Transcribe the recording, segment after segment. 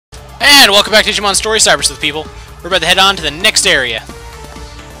And welcome back to Digimon Story Cyber Sleuth, people. We're about to head on to the next area,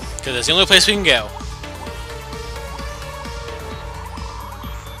 because it's the only place we can go.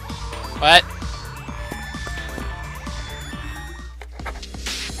 What?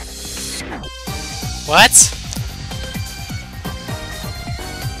 What?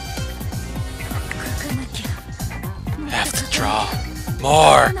 Have to draw.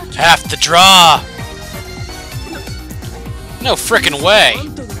 More! Have to draw! No frickin' way!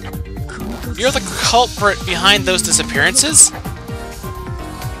 You're the culprit behind those disappearances?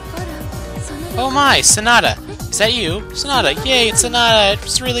 Oh my, Sonata! Is that you? Sonata! Yay, it's Sonata!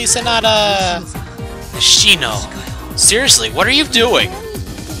 It's really Sonata! Shino! Seriously, what are you doing?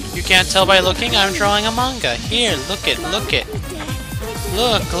 You can't tell by looking? I'm drawing a manga. Here, look it, look it.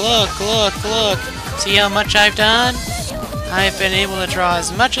 Look, look, look, look. See how much I've done? I've been able to draw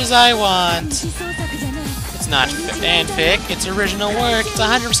as much as I want. It's not fanfic, it's original work. It's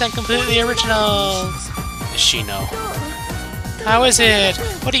 100% completely original. Shino. How is it?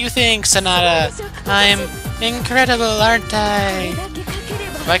 What do you think, Sonata? I'm incredible, aren't I?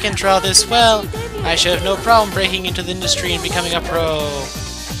 If I can draw this well, I should have no problem breaking into the industry and becoming a pro.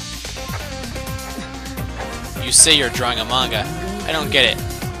 You say you're drawing a manga. I don't get it.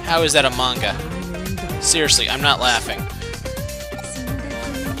 How is that a manga? Seriously, I'm not laughing.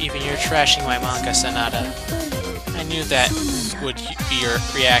 Even you're trashing my manga, Sonata. I knew that would be your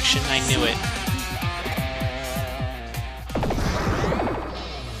reaction. I knew it.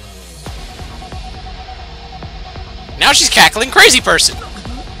 Now she's cackling crazy person!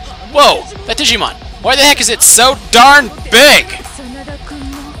 Whoa! That Digimon! Why the heck is it so darn big?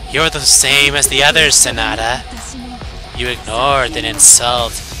 You're the same as the others, Sonata. You ignored and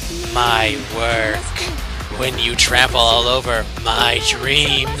insult my work. When you trample all over my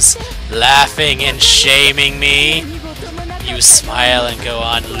dreams, laughing and shaming me, you smile and go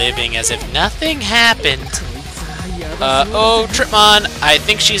on living as if nothing happened. Oh, Tripmon, I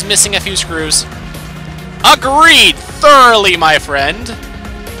think she's missing a few screws. Agreed! Thoroughly, my friend!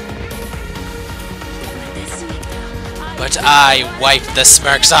 But I wiped the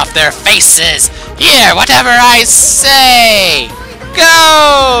smirks off their faces! Here, whatever I say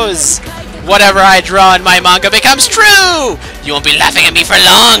goes! Whatever I draw in my manga becomes true! You won't be laughing at me for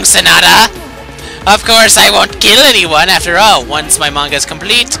long, Sonata! Of course, I won't kill anyone, after all. Once my manga is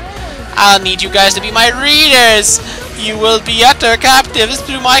complete, I'll need you guys to be my readers! You will be utter captives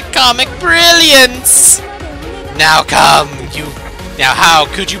to my comic brilliance! Now come, you... Now how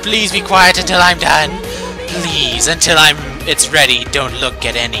could you please be quiet until I'm done? Please, until it's ready, don't look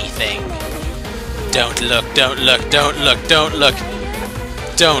at anything. Don't look, don't look, don't look, don't look.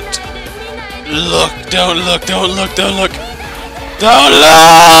 Don't look, don't look, don't look, don't look. Don't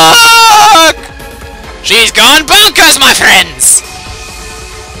look! She's gone bonkers, my friends!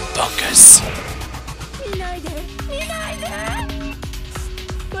 Bonkers.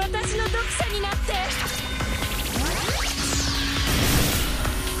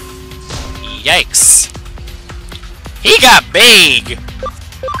 Yikes. He got big!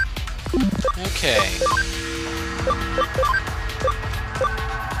 Okay.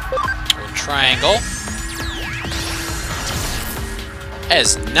 Triangle. That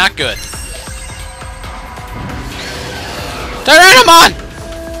is not good. Tyrannomon!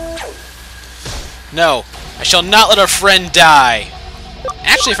 No, I shall not let a friend die.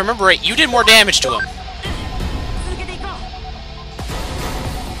 Actually, if I remember right, you did more damage to him.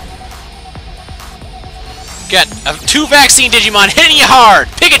 Got 2 vaccine Digimon hitting you hard!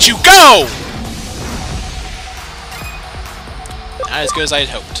 Pikachu, go! Not as good as I had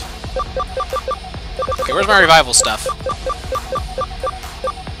hoped. Okay, where's my revival stuff?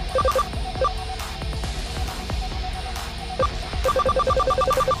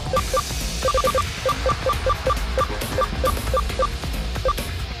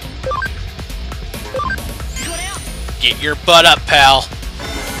 Get your butt up, pal.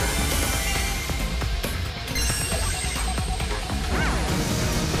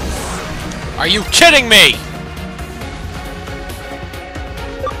 Are you kidding me?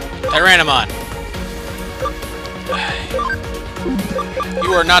 Tyrannomon.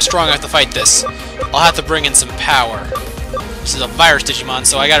 You are not strong enough to fight this. I'll have to bring in some power. This is a virus Digimon,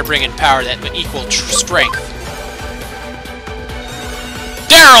 so I gotta bring in power that would equal strength.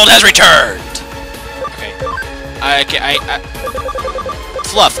 Gerald has returned! Okay.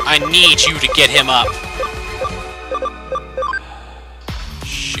 Fluff, I need you to get him up.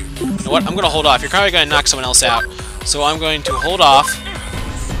 Shoot. You know what? I'm gonna hold off. You're probably gonna knock someone else out. So I'm going to hold off.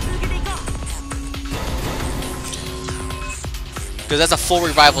 Because that's a full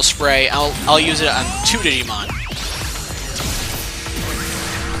revival spray. I'll use it on 2 Digimon.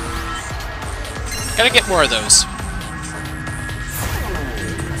 Gotta get more of those.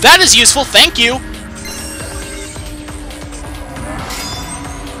 That is useful, thank you!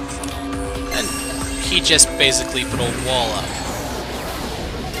 And he just basically put a wall up.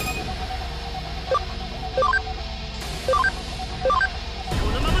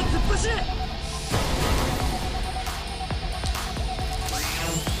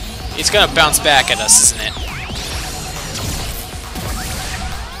 It's gonna bounce back at us, isn't it?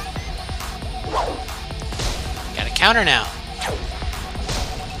 Got a counter now.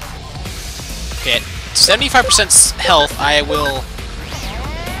 Okay, at 75% health, I will...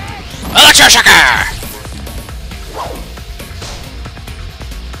 Electroshocker!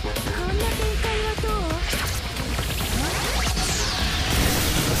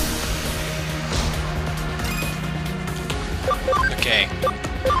 Okay.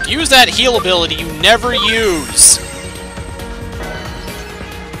 Use that heal ability you never use!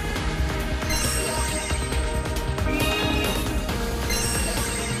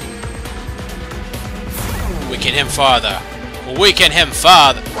 Weaken him farther. Weaken him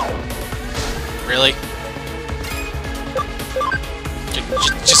farther! Really?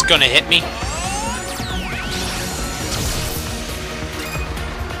 Just gonna hit me?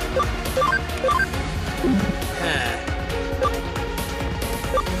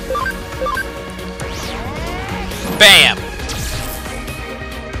 Bam!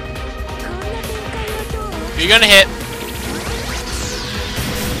 You're gonna hit.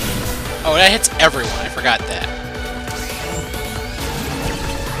 Oh, that hits everyone. I forgot that.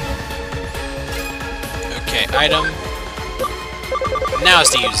 Okay, item. Now is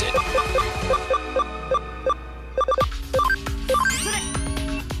to use it.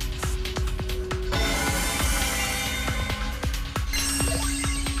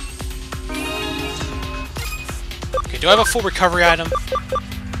 Okay, do I have a full recovery item?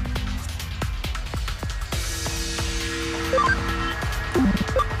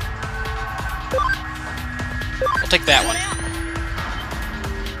 I'll take that one.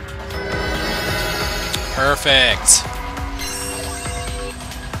 Perfect.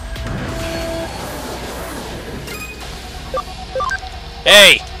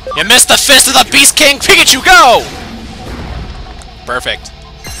 Hey! You missed the fist of the Beast King! Pikachu, go! Perfect.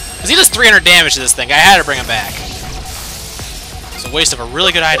 Because he does 300 damage to this thing. I had to bring him back. It's a waste of a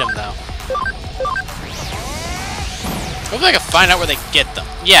really good item, though. Hopefully I can find out where they get them.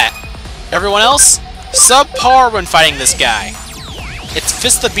 Yeah. Everyone else? Subpar when fighting this guy. It's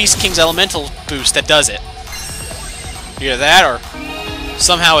Fist of the Beast King's elemental boost that does it. Either that, or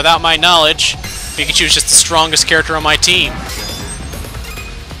somehow without my knowledge, Pikachu is just the strongest character on my team.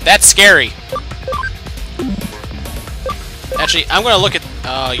 That's scary. Actually, I'm gonna look at...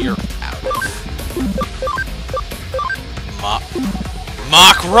 you're out.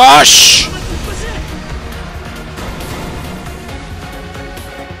 Mach Rush!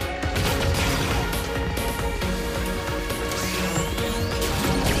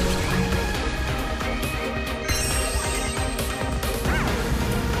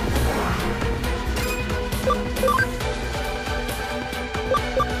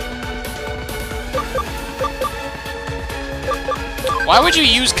 Why would you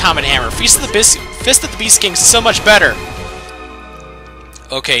use Comet Hammer? Fist of the Beast King is so much better.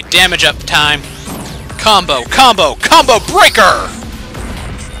 Okay, damage up time. Combo, combo, combo breaker!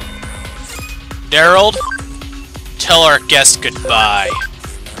 Daryl, tell our guest goodbye.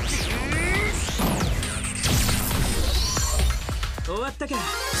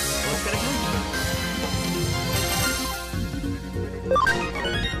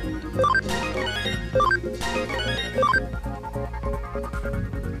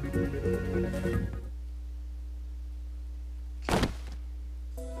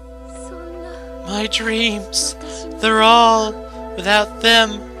 My dreams, they're all... Without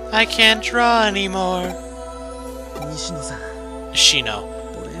them, I can't draw anymore. Shino,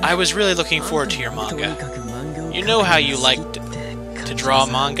 I was really looking forward to your manga. You know how you liked to draw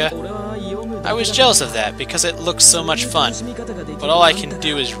manga? I was jealous of that because it looks so much fun, but all I can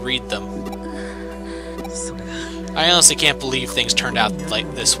do is read them. I honestly can't believe things turned out like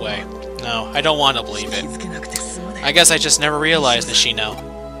this way. No, I don't want to believe it. I guess I just never realized, Nishino.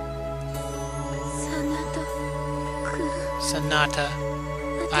 Sonata,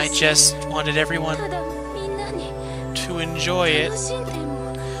 I just wanted everyone to enjoy it,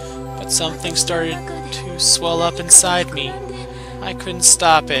 but something started to swell up inside me. I couldn't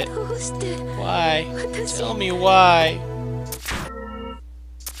stop it. Why? Tell me why.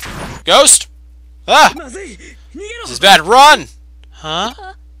 Ghost? Ah! This is bad. Run! Huh?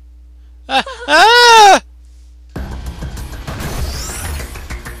 Ah! Ah!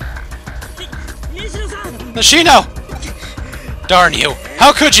 Nishino! Darn you!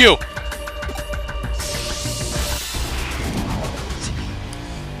 How could you?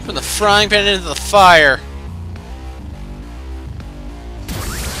 From the frying pan into the fire.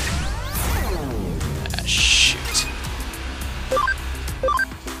 Ah, shoot.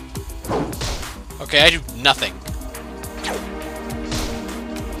 Okay, I do nothing.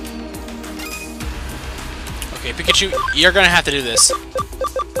 Okay, Pikachu, you're gonna have to do this.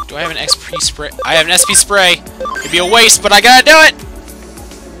 Do I have an XP spray? I have an SP spray. It'd be a waste, but I gotta do it!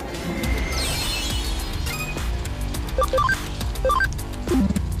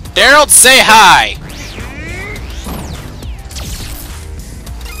 Daryl, say hi!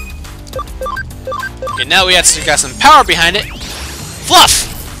 Okay, now we actually got some power behind it. Fluff!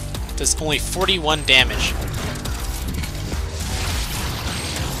 Does only 41 damage.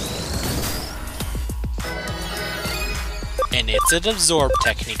 And it's an absorb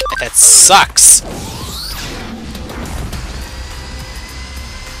technique. That sucks!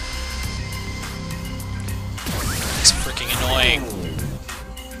 It's freaking annoying.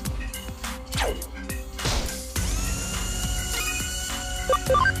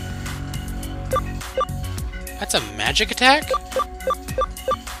 That's a magic attack?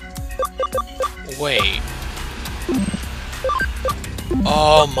 Wait.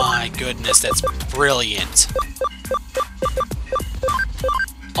 Oh my goodness, that's brilliant.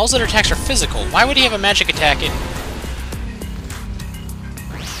 All his other attacks are physical. Why would he have a magic attack in...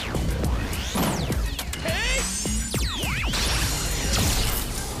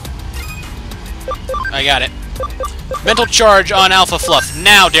 I got it. Mental charge on Alpha Fluff.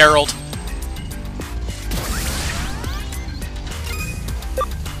 Now, Daryl.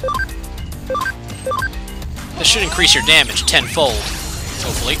 This should increase your damage tenfold.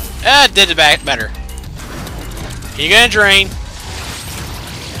 Hopefully. Did it better. You gonna drain.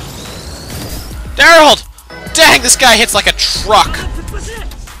 Daryl! Dang, this guy hits like a truck.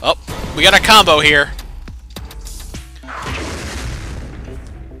 Oh, we got a combo here.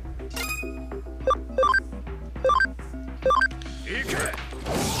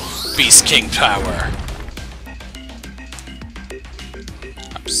 Beast King power.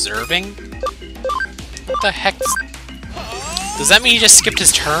 Observing? What the heck? Does that mean he just skipped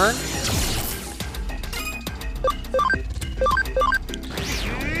his turn?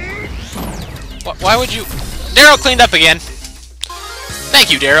 Why would you... Daryl cleaned up again. Thank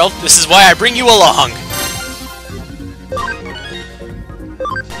you, Daryl. This is why I bring you along.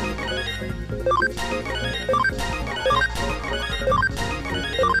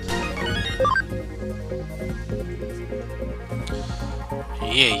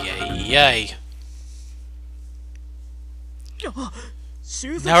 Yay.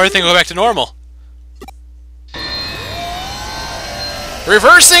 Now everything will go back to normal.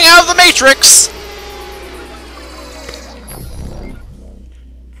 Reversing out of the Matrix!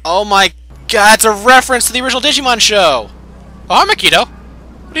 Oh my god, it's a reference to the original Digimon show! Oh, hi, Makito.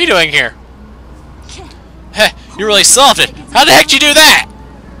 What are you doing here? Heh, you really solved it! How the heck did you do that?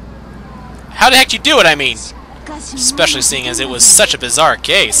 How the heck did you do it, I mean? Especially seeing as it was such a bizarre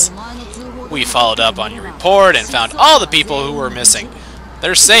case. We followed up on your report and found all the people who were missing.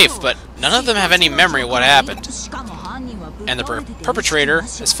 They're safe, but none of them have any memory of what happened. And the perpetrator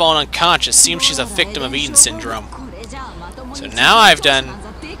has fallen unconscious. Seems she's a victim of Eden syndrome. So now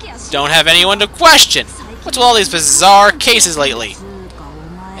don't have anyone to question. What's with all these bizarre cases lately?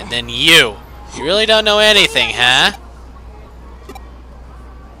 And then you really don't know anything, huh?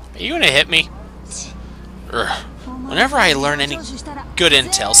 Are you gonna hit me? Urgh. Whenever I learn any good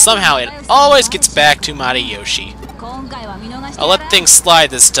intel, somehow it always gets back to Matayoshi. I'll let things slide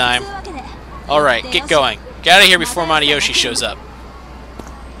this time. Alright, get going. Get out of here before Matayoshi shows up.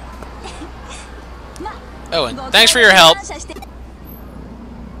 Oh, and thanks for your help.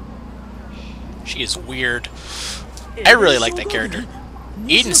 She is weird. I really like that character.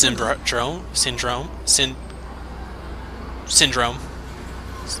 Eden syndrome.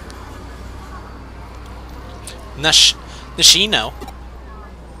 Nishino.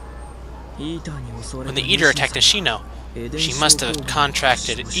 When the Eater attacked Nishino, she must have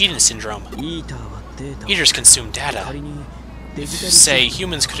contracted Eden syndrome. Eaters consume data. If, say,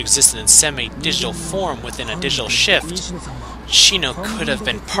 humans could exist in a semi-digital form within a digital shift, Shino could have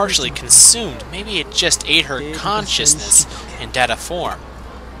been partially consumed. Maybe it just ate her consciousness in data form.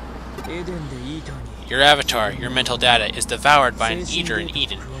 Your avatar, your mental data, is devoured by an Eater in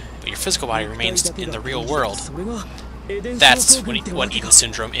Eden, but your physical body remains in the real world. That's what Eden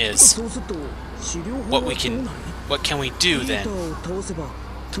syndrome is. What can we do then?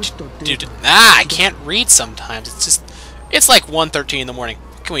 I can't read sometimes. It's like 1:13 in the morning.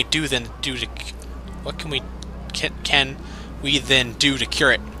 What can we do then? What can we then do to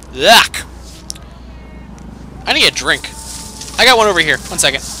cure it? Yuck! I need a drink. I got one over here. One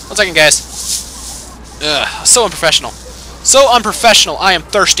second, guys. Ugh, so unprofessional. So unprofessional. I am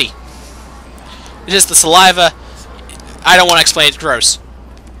thirsty. It is the saliva. I don't want to explain it. It's gross.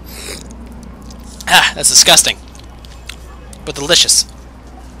 Ah, that's disgusting. But delicious.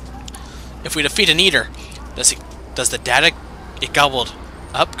 If we defeat an eater, does the data it gobbled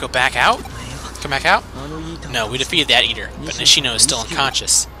up go back out? Come back out? No, we defeated that eater, but Nishino is still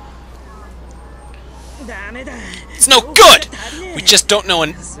unconscious. It's no good! We just don't know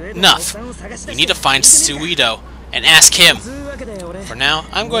enough. We need to find Suido and ask him. For now,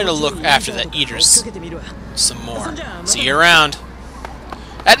 I'm going to look after the eaters some more. See you around.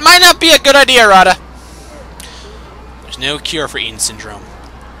 That might not be a good idea, Arata. There's no cure for Eden syndrome.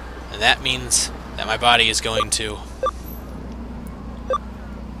 And that means that my body is going to...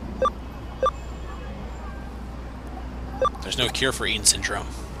 There's no cure for Eden syndrome.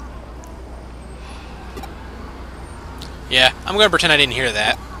 Yeah, I'm going to pretend I didn't hear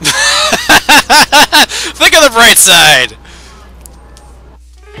that. Think of the bright side!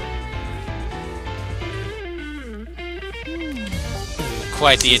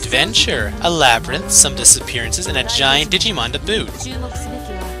 Quite the adventure. A labyrinth, some disappearances, and a giant Digimon to boot.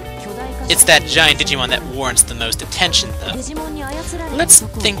 It's that giant Digimon that warrants the most attention, though. Let's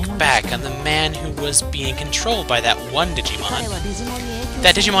think back on the man who was being controlled by that one Digimon.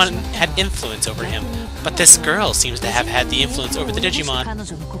 That Digimon had influence over him, but this girl seems to have had the influence over the Digimon.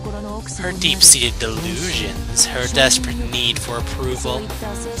 Her deep-seated delusions, her desperate need for approval,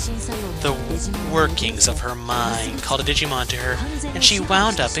 the workings of her mind called a Digimon to her, and she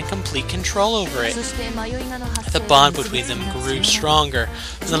wound up in complete control over it. The bond between them grew stronger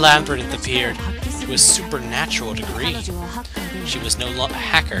when the labyrinth appeared, to a supernatural degree. She was no longer a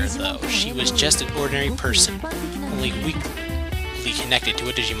hacker, though. She was just an ordinary person, only weakly connected to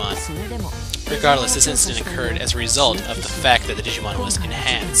a Digimon. Regardless, this incident occurred as a result of the fact that the Digimon was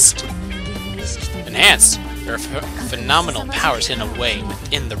enhanced. Enhanced? There are phenomenal powers hidden away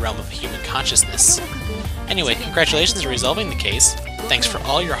within the realm of human consciousness. Anyway, congratulations on resolving the case. Thanks for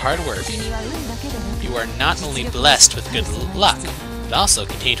all your hard work. You are not only blessed with good luck, but also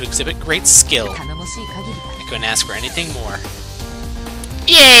continue to exhibit great skill. I couldn't ask for anything more.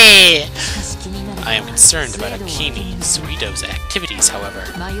 Yay! I am concerned about Akemi Suido's activities, however.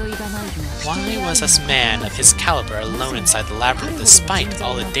 Why was this man of his caliber alone inside the labyrinth despite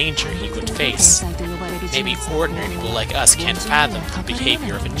all the danger he would face? Maybe ordinary people like us can't fathom the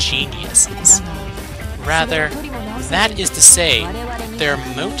behavior of a genius. Rather, that is to say, their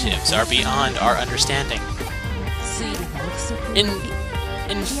motives are beyond our understanding.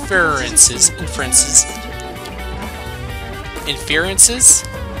 Inferences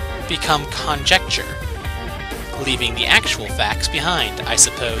become conjecture, leaving the actual facts behind, I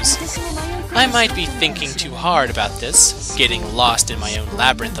suppose. I might be thinking too hard about this, getting lost in my own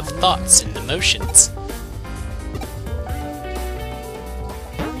labyrinth of thoughts and emotions.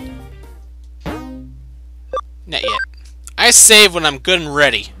 Not yet. I save when I'm good and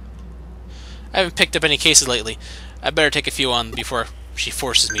ready. I haven't picked up any cases lately. I better take a few on before she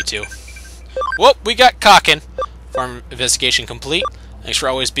forces me to. Whoop, we got cockin'. Farm investigation complete. Thanks for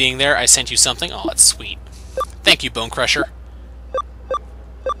always being there. I sent you something. Oh, that's sweet. Thank you, Bone Crusher.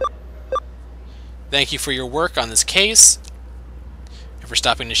 Thank you for your work on this case. And for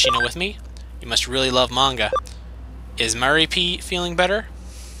stopping Nishino with me. You must really love manga. Is Mari P feeling better?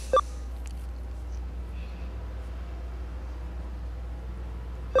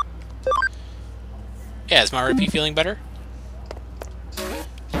 Yeah, is Mari P feeling better?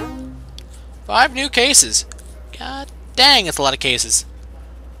 5 new cases. God dang, that's a lot of cases.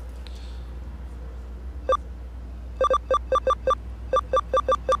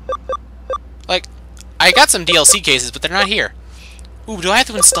 Like, I got some DLC cases, but they're not here. Ooh, do I have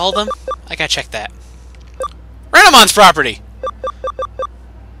to install them? I gotta check that. Ranamon's property!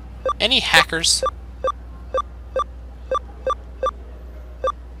 Any hackers?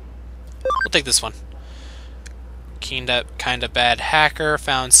 We'll take this one. Kinda bad hacker,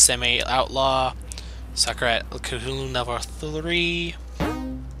 found semi-outlaw. Sakura at Kahulu level 3.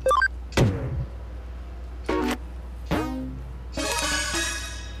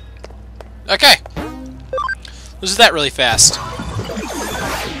 Okay! Let's do that really fast.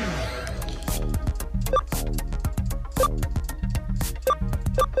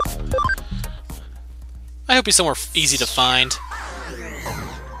 I hope he's somewhere easy to find.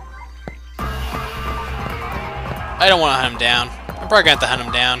 I don't want to hunt him down. I'm probably going to have to hunt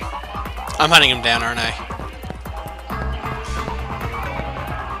him down. I'm hunting him down, aren't I?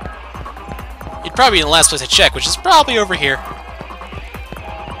 He'd probably be in the last place I check, which is probably over here.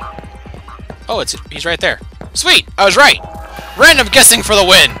 Oh, he's right there. Sweet! I was right! Random guessing for the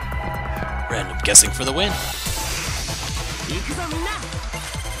win! Random guessing for the win.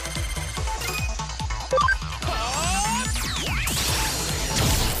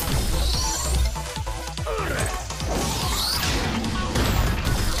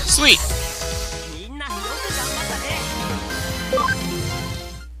 Sweet!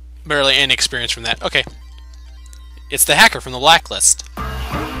 Barely any experience from that. Okay. It's the hacker from the blacklist.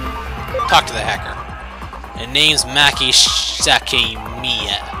 Talk to the hacker. It name's Maki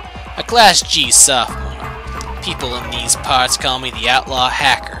Sakemiya. A Class G sophomore. People in these parts call me the outlaw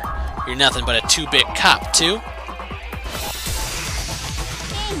hacker. You're nothing but a 2-bit cop, too?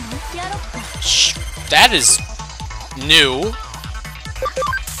 Shh, that is new.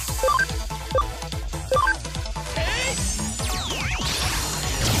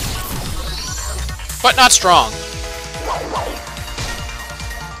 But not strong.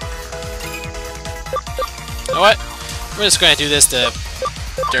 You know what? We're just going to do this to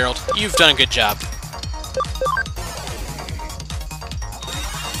Gerald. You've done a good job.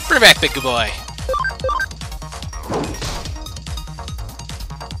 Bring it back, big boy.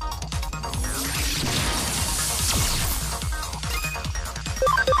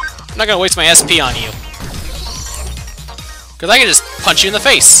 I'm not going to waste my SP on you. Because I can just punch you in the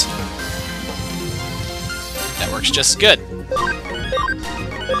face. That works just good.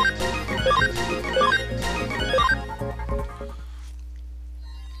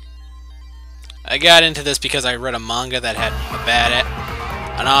 I got into this because I read a manga that had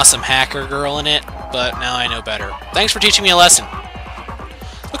an awesome hacker girl in it, but now I know better. Thanks for teaching me a lesson.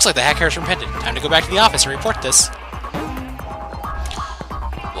 Looks like the hacker has repented. Time to go back to the office and report this.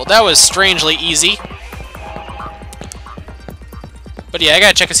 Well, that was strangely easy. But yeah, I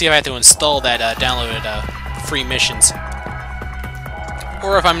gotta check and see if I have to install that downloaded free missions.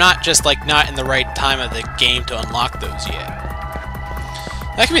 Or if I'm not just, like, not in the right time of the game to unlock those yet.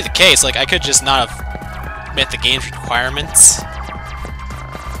 That could be the case, like, I could just not have met the game's requirements.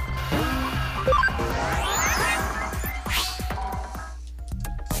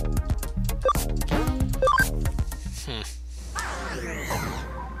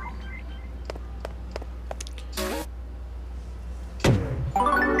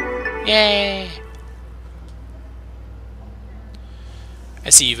 Yay! I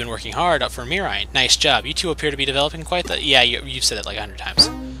see you've been working hard up for Mirai. Nice job. You two appear to be developing quite the... Yeah, you've said it like 100 times.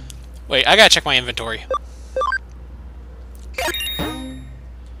 Wait, I gotta check my inventory.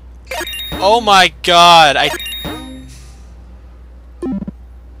 Oh my god,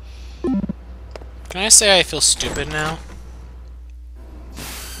 Can I say I feel stupid now?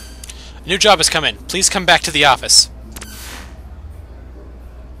 A new job has come in. Please come back to the office.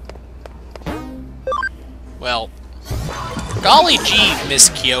 Well... Golly gee, Miss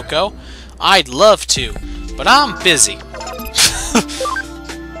Kyoko. I'd love to, but I'm busy.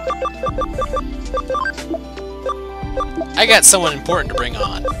 I got someone important to bring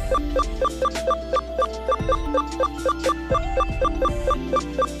on.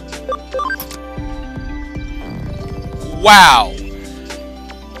 Wow!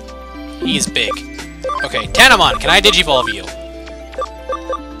 He's big. Okay, Tanamon, can I Digivolve you?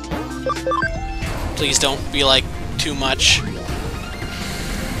 Please don't be like too much.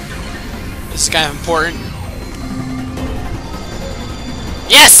 This is kind of important.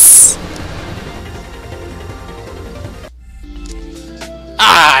 Yes!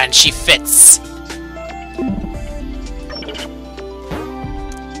 Ah, and she fits.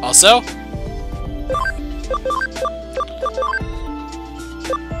 Also,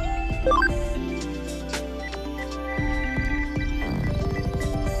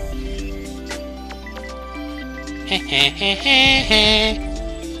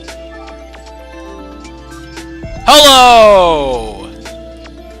 hello!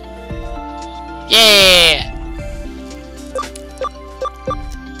 Yeah!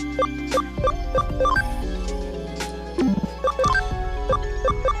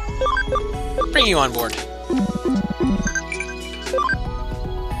 Bring you on board.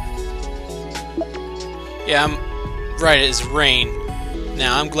 Yeah, I'm right, it is rain.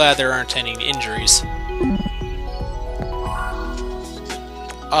 Now, I'm glad there aren't any injuries.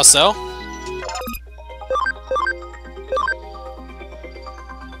 Also,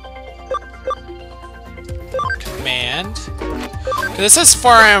 command, because it says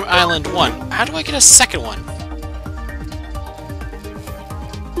Far Island 1. How do I get a second one?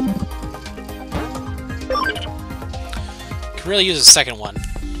 Could really use a second one.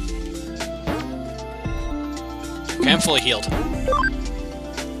 Okay, I'm fully healed.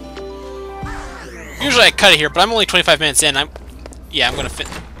 Usually I cut it here, but I'm only 25 minutes in. Yeah, I'm gonna fit.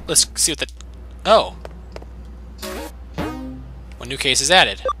 Let's see what the. Oh. One new case is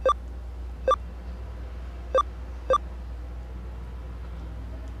added.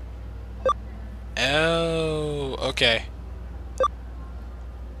 Oh, okay.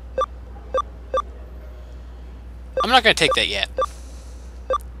 I'm not gonna take that yet.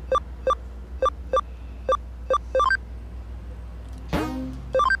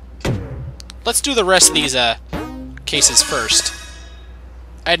 Let's do the rest of these cases first.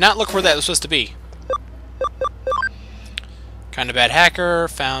 I did not look where that was supposed to be. Kinda bad hacker,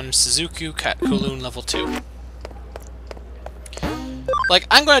 found Suzuki Kowloon level 2. Like,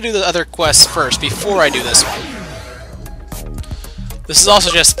 I'm gonna do the other quests first before I do this one. This is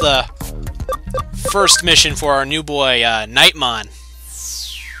also just the first mission for our new boy, Nightmon.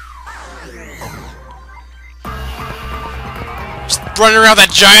 Just running around with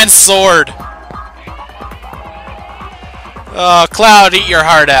that giant sword! Oh, Cloud, eat your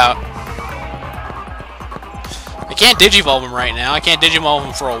heart out. I can't Digivolve him right now. I can't Digivolve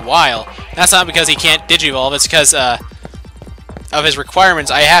him for a while. That's not because he can't Digivolve, it's because, of his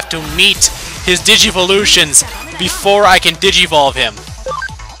requirements. I have to meet his Digivolutions before I can Digivolve him.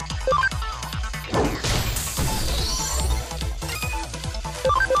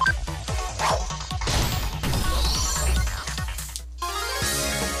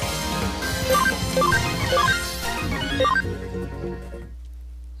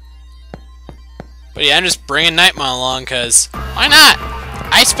 But yeah, I'm just bringing Nightmon along, because why not?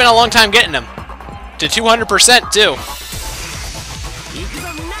 I spent a long time getting him. To 200% too.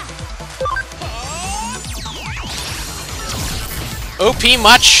 OP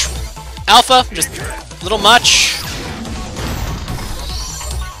much? Alpha? Just a little much?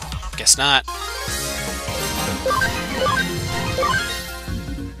 Guess not.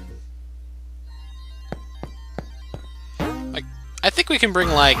 Like, I think we can bring,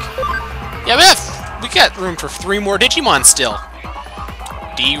 like... Yeah, we got room for 3 more Digimon still.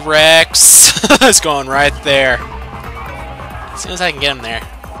 D-Rex is going right there. As soon as I can get him there.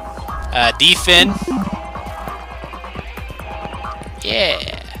 D-Fin. Yeah.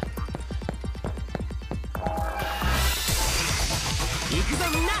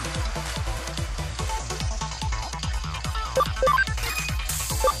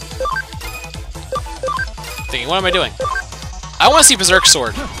 Thinking, what am I doing? I want to see Berserk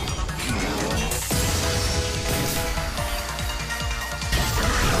Sword.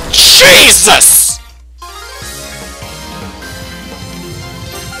 Jesus!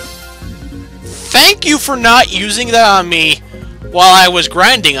 Thank you for not using that on me while I was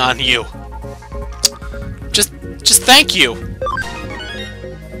grinding on you. Just thank you.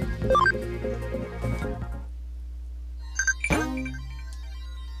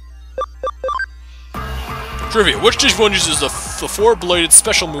 Trivia, which Digimon uses the 4-bladed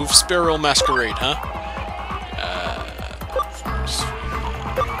special move Spiral Masquerade, huh?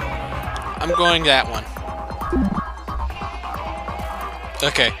 I'm going that one.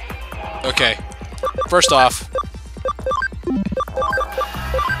 Okay. Okay. First off,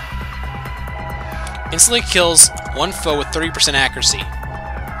 instantly kills one foe with 30% accuracy.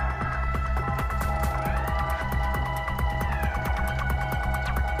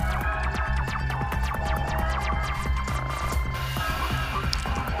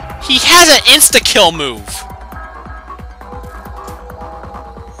 He has an insta-kill move!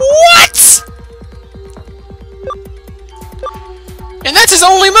 What?! And that's his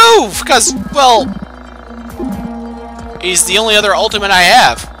only move! Because, well... he's the only other ultimate I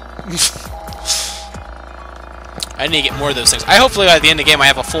have. I need to get more of those things. Hopefully by the end of the game I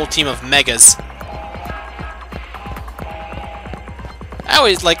have a full team of Megas. I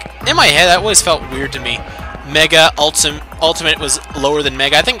always, like, in my head, that always felt weird to me. Mega, Ultimate was lower than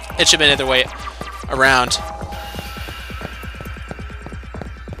Mega. I think it should have been the other way around.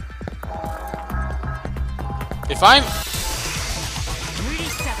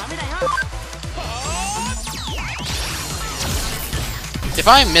 If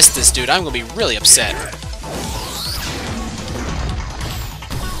I miss this dude, I'm gonna be really upset.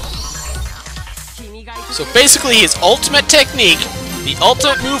 So basically his ultimate technique, the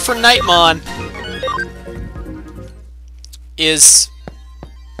ultimate move for Nightmon, is...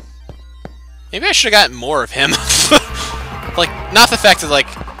 maybe I should have gotten more of him. Like, not the fact that, like,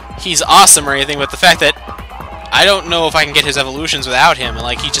 he's awesome or anything, but the fact that I don't know if I can get his evolutions without him, and,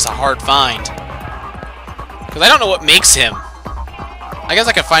 like, he's just a hard find. Because I don't know what makes him. I guess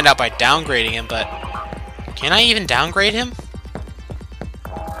I could find out by downgrading him, but... can I even downgrade him?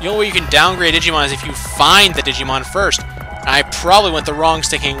 The only way you can downgrade Digimon is if you find the Digimon first. I probably went the wrong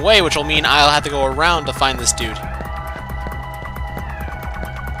stinking way, which will mean I'll have to go around to find this dude.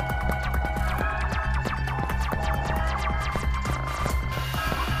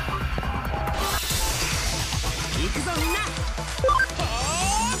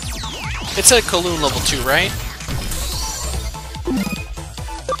 It's a Kaloon level 2, right?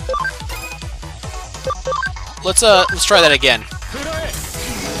 Let's try that again.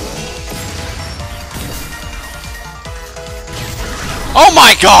 Oh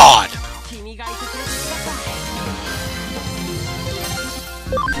my god!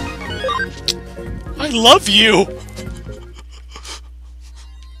 I love you!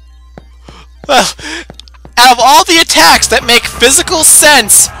 Well, out of all the attacks that make physical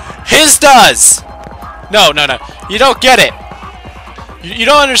sense, his does! No. You don't get it. You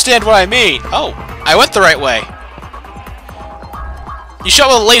don't understand what I mean. Oh, I went the right way. You shot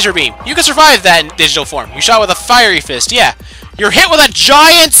with a laser beam. You can survive that in digital form. You shot with a fiery fist. Yeah. You're hit with a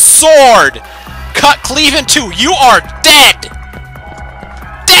giant sword! Cut cleave in two. You are dead!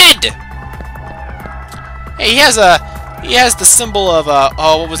 Dead! Hey, he has the symbol of,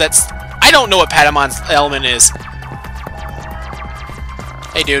 oh, what was that? I don't know what Patamon's element is.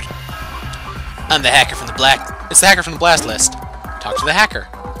 Hey, dude. I'm the hacker from the It's the hacker from the blast list. Talk to the hacker.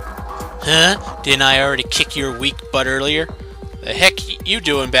 Huh? Didn't I already kick your weak butt earlier? The heck you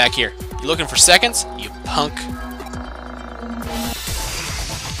doing back here? You looking for seconds? You punk.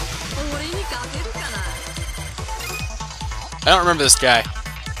 I don't remember this guy.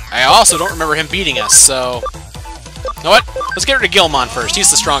 I also don't remember him beating us, so... You know what? Let's get rid of Gilmon first. He's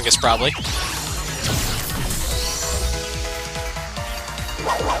the strongest, probably.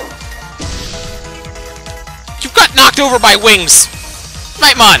 You got knocked over by wings!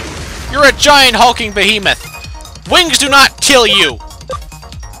 Nightmon! You're a giant hulking behemoth! Wings do not kill you!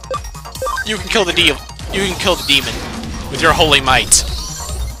 You can kill the demon with your holy might.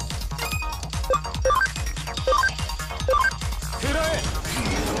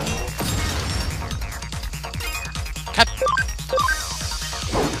 God.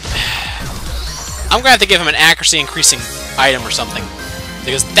 I'm gonna have to give him an accuracy increasing item or something,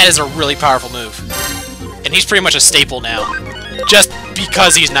 because that is a really powerful move. And he's pretty much a staple now. Just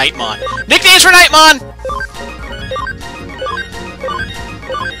because he's Nightmon. Nicknames for Nightmon!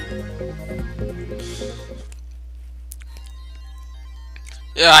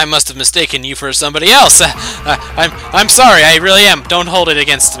 I must have mistaken you for somebody else. I'm sorry, I really am. Don't hold it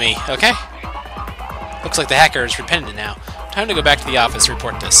against me, okay? Looks like the hacker is repentant now. Time to go back to the office and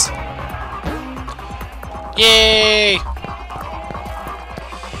report this. Yay!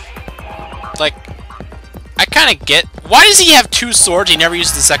 Like, I kind of get... Why does he have two swords? He never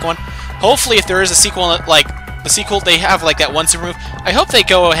uses the second one. Hopefully, if there is a sequel, like, the sequel, they have, like, that one super move. I hope they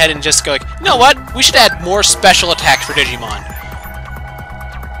go ahead and just go like, you know what? We should add more special attacks for Digimon.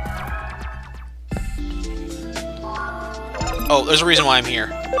 Oh, there's a reason why I'm here.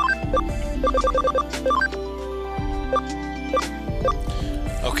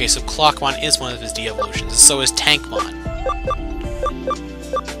 Okay, so Clockmon is one of his de-evolutions, so is Tankmon.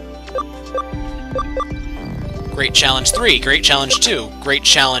 Great Challenge 3, Great Challenge 2, Great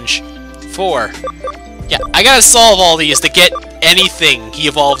Challenge 4. Yeah, I gotta solve all these to get anything he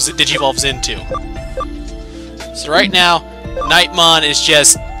Digivolves into. So right now, Nightmon is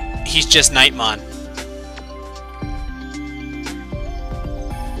just... he's just Nightmon.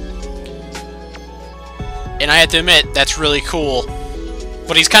 And I have to admit, that's really cool.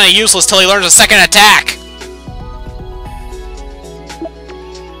 But he's kind of useless till he learns a second attack!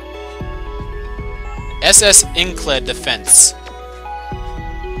 SS Inklead Defense.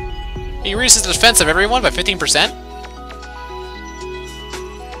 He increases the defense of everyone by 15%?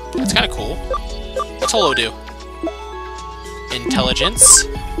 That's kind of cool. What's Holo do? Intelligence.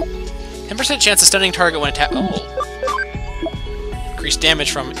 10% chance of stunning target when attacked. Oh. Increase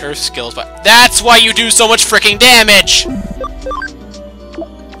damage from Earth skills, but that's why you do so much freaking damage!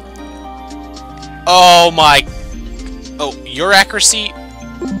 Oh my... Oh, your accuracy...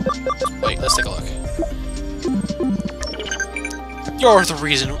 Wait, let's take a look. You're the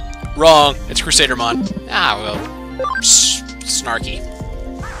reason... Wrong. It's Crusadermon. Ah, well... Snarky.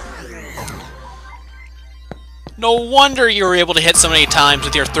 No wonder you were able to hit so many times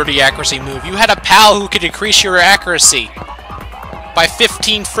with your 30 accuracy move. You had a pal who could increase your accuracy by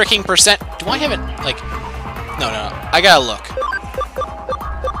 15 freaking %. Do I have it? Like... No. I gotta look.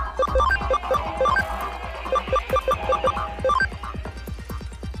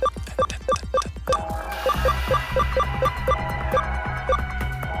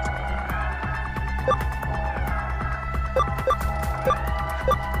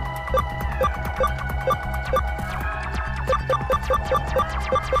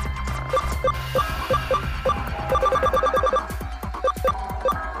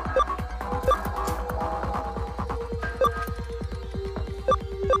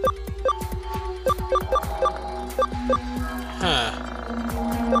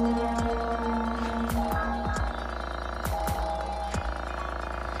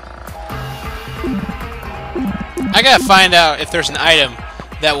 I gotta find out if there's an item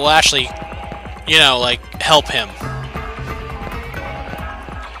that will actually, you know, like, help him.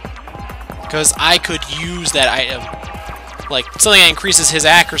 Because I could use that item. Like, something that increases his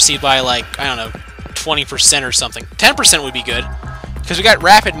accuracy by, like, I don't know, 20% or something. 10% would be good. Because we got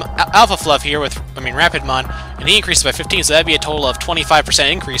Alpha Fluff here with, Rapidmon, and he increases by 15, so that'd be a total of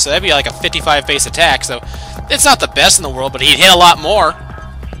 25% increase, so that'd be like a 55 base attack, so it's not the best in the world, but he'd hit a lot more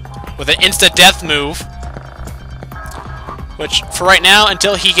with an insta-death move. Which, for right now,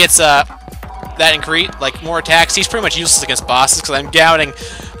 until he gets that increase, like, more attacks, he's pretty much useless against bosses, because I'm doubting,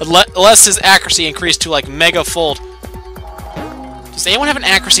 unless his accuracy increased to, like, mega-fold. Does anyone have an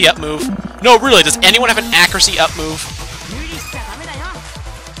accuracy up move? No, really, does anyone have an accuracy up move?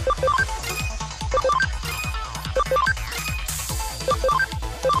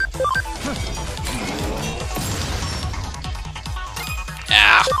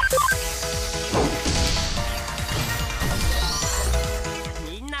 Ah.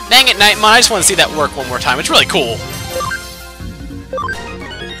 Dang it, Nightmon, I just want to see that work one more time. It's really cool.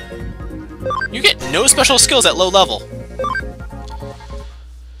 You get no special skills at low level.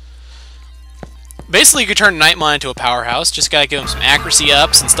 Basically, you could turn Nightmon into a powerhouse. Just gotta give him some accuracy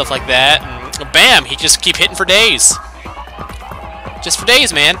ups and stuff like that. And bam! He just keep hitting for days. Just for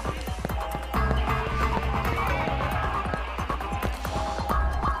days, man.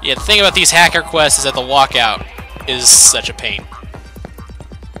 Yeah, the thing about these hacker quests is that the walkout is such a pain.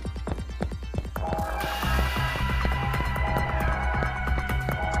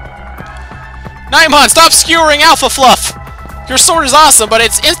 Nightmon, stop skewering Alpha Fluff! Your sword is awesome, but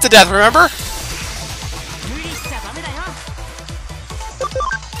it's insta-death, remember?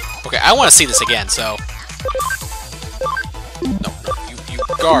 Okay, I want to see this again, so... No, you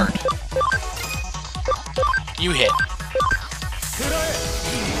guard. You hit.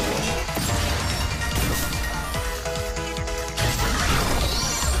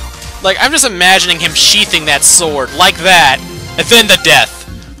 Like, I'm just imagining him sheathing that sword like that, and then the death.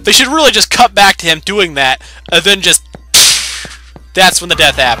 They should really just cut back to him doing that, and then just... That's when the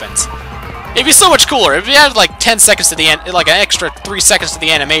death happens. It'd be so much cooler if he had like 10 seconds to the end, like an extra 3 seconds to the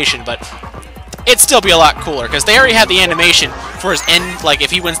animation, but it'd still be a lot cooler, because they already had the animation for his end, like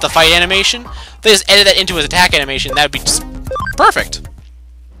if he wins the fight animation, they just edit that into his attack animation, that would be just perfect.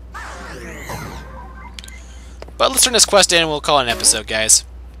 But let's turn this quest in and we'll call it an episode, guys.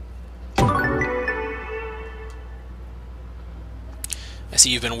 I see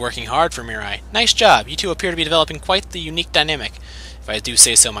you've been working hard for Mirai. Nice job. You two appear to be developing quite the unique dynamic, if I do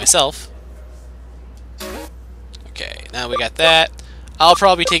say so myself. Okay, now we got that. I'll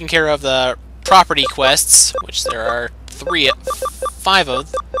probably be taking care of the property quests, which there are 5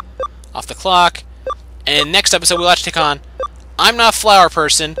 of off the clock. And next episode we'll actually take on I'm Not a Flower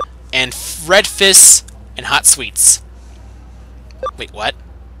Person and Red Fists and Hot Sweets. Wait, what?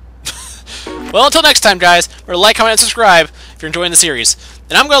 Well, until next time, guys, remember to like, comment, and subscribe if you're enjoying the series.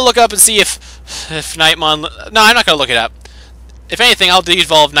 And I'm going to look up and see if Nightmon... No, I'm not going to look it up. If anything, I'll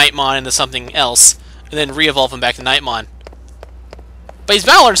de-evolve Nightmon into something else, and then re-evolve him back to Nightmon. But he's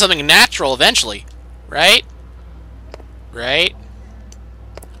bound to learn something natural eventually. Right? Right?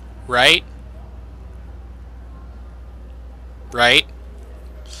 Right? Right?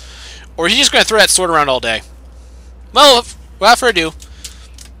 Or is he just going to throw that sword around all day? Well, without further ado,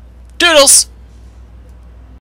 Doodles!